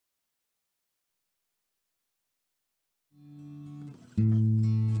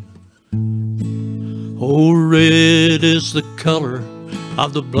Oh, red is the color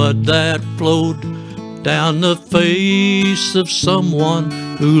of the blood that flowed down the face of someone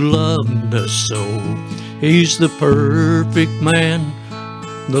who loved us so. He's the perfect man,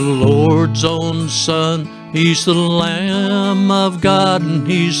 the Lord's own Son. He's the Lamb of God, and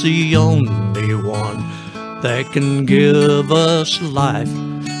He's the only one that can give us life,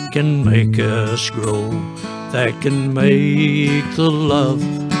 can make us grow, that can make the love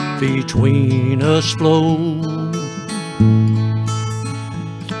between us flow.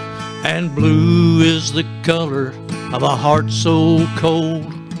 And blue is the color of a heart so cold,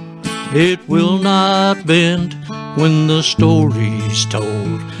 it will not bend when the story's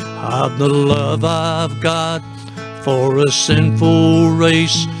told of the love of God for a sinful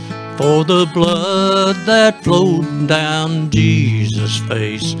race, for the blood that flowed down Jesus'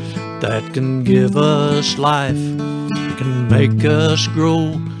 face, that can give us life, can make us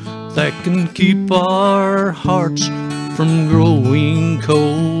grow, that can keep our hearts from growing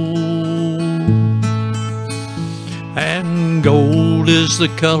cold. And gold is the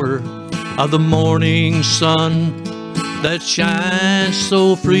color of the morning sun that shines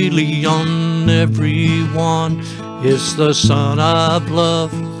so freely on everyone. It's the sun of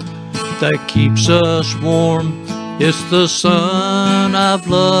love that keeps us warm. It's the sun of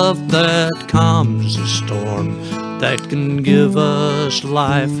love that calms the storm, that can give us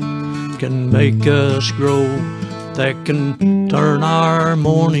life, can make us grow, that can turn our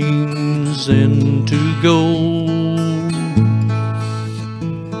mornings into gold.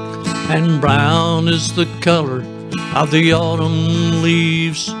 And brown is the color of the autumn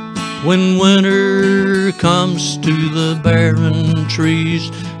leaves when winter comes to the barren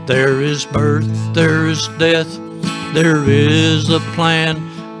trees. There is birth, there is death, there is a plan,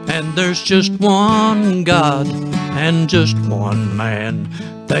 and there's just one God and just one man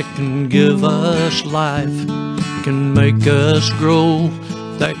that can give us life, can make us grow,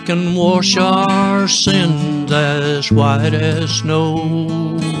 that can wash our sins as white as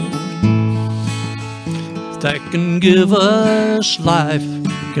snow, that can give us life,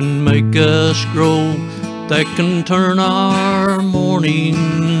 can make us grow, that can turn our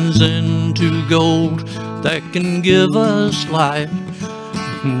mornings into gold, that can give us life,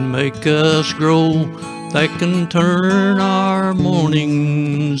 can make us grow, that can turn our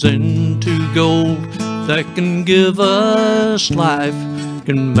mornings into gold, that can give us life,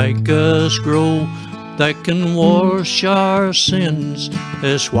 can make us grow, that can wash our sins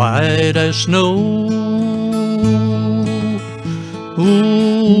as white as snow.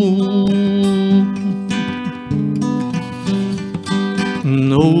 Ooh.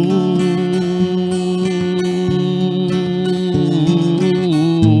 No.